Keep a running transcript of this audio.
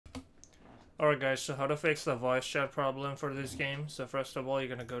Alright guys, so how to fix the voice chat problem for this game. So first of all, you're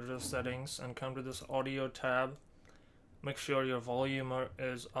gonna go to the settings and come to this audio tab. Make sure your volume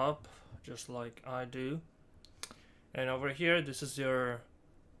is up, just like I do. And over here, this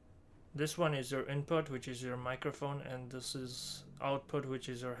one is your input, which is your microphone, and this is output, which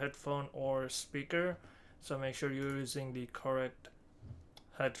is your headphone or speaker. So make sure you're using the correct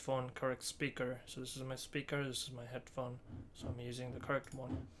headphone, correct speaker. So this is my speaker, this is my headphone, so I'm using the correct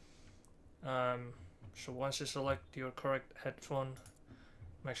one. So once you select your correct headphone,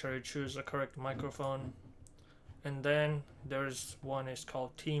 make sure you choose the correct microphone, and then there's one is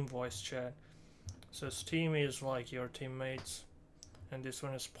called team voice chat. So team is like your teammates, and this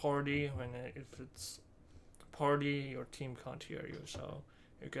one is party. If it's party, your team can't hear you, so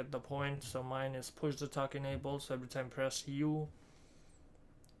you get the point. So mine is push to talk enabled, so every time press U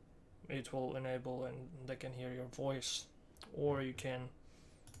it will enable and they can hear your voice. Or you can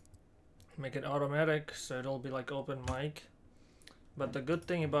make it automatic, so it'll be like open mic. But the good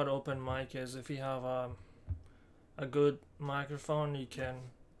thing about open mic is if you have a good microphone, you can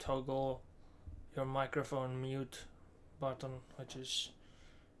toggle your microphone mute button, which is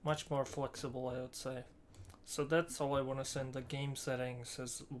much more flexible, I would say. So that's all I want to say in the game settings,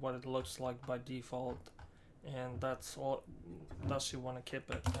 is what it looks like by default, and that's all. Thus you want to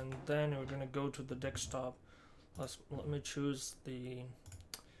keep it. And then we're gonna go to the desktop. Let me choose the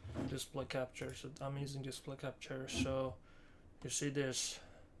display capture. So I'm using display capture. So you see this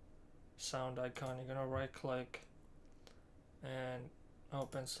sound icon, you're gonna right click and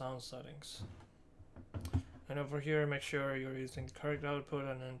open sound settings, and over here make sure you're using the correct output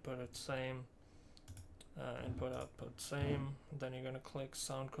and input at same, input output same. Then you're gonna click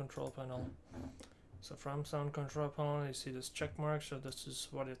sound control panel. So from sound control panel you see this check mark, so this is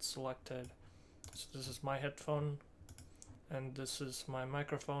what it's selected. So this is my headphone and this is my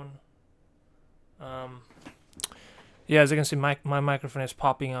microphone. Yeah, as you can see, my microphone is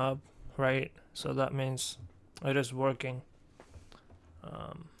popping up, right? So that means it is working.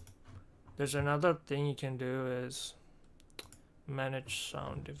 There's another thing you can do is manage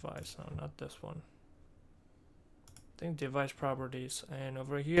sound device. No, not this one. I think device properties, and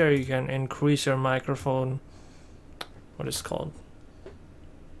over here you can increase your microphone, what is called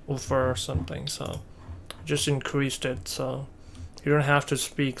woofer or something. So just increased it, so you don't have to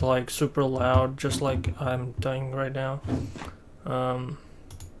speak like super loud, just like I'm doing right now.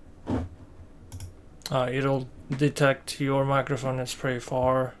 It'll detect your microphone is pretty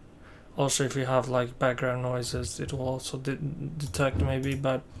far. Also, if you have like background noises, it will also detect maybe,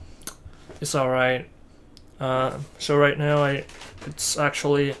 but it's alright. So right now it's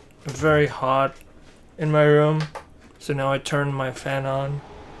actually very hot in my room, so now I turn my fan on,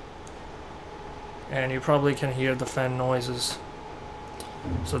 and you probably can hear the fan noises.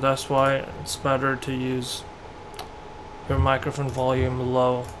 So that's why it's better to use your microphone volume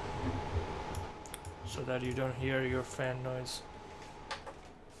low, so that you don't hear your fan noise.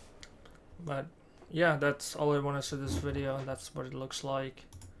 But yeah, that's all I want to say this video. That's what it looks like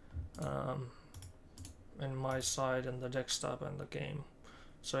in my side and the desktop and the game.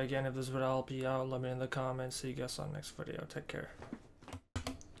 So again, if this would help you out, let me know in the comments. See you guys on the next video. Take care.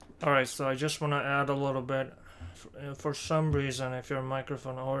 Alright, so I just want to add a little bit. For some reason, if your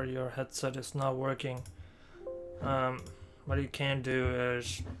microphone or your headset is not working, what you can do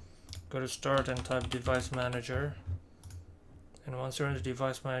is go to start and type device manager. And once you're in the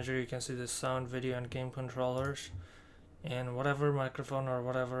device manager, you can see the sound, video, and game controllers. And whatever microphone or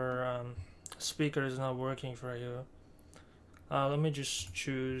whatever speaker is not working for you, let me just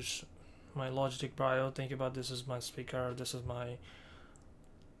choose my Logitech Brio. Think about this is my speaker, this is my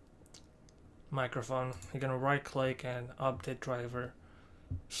microphone. You're gonna right click and update driver.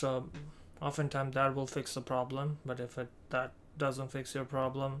 So oftentimes that will fix the problem, but if that doesn't fix your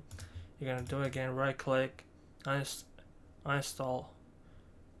problem, you're gonna do it again, right click, uninstall.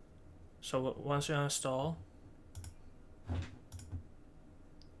 So once you uninstall,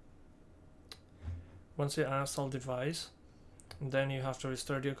 device, then you have to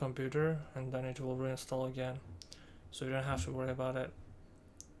restart your computer, and then it will reinstall again, so you don't have to worry about it.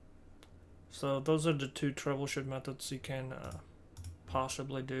 So those are the two troubleshoot methods you can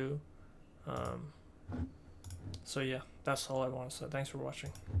possibly do. So yeah, that's all I want to say. Thanks for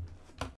watching.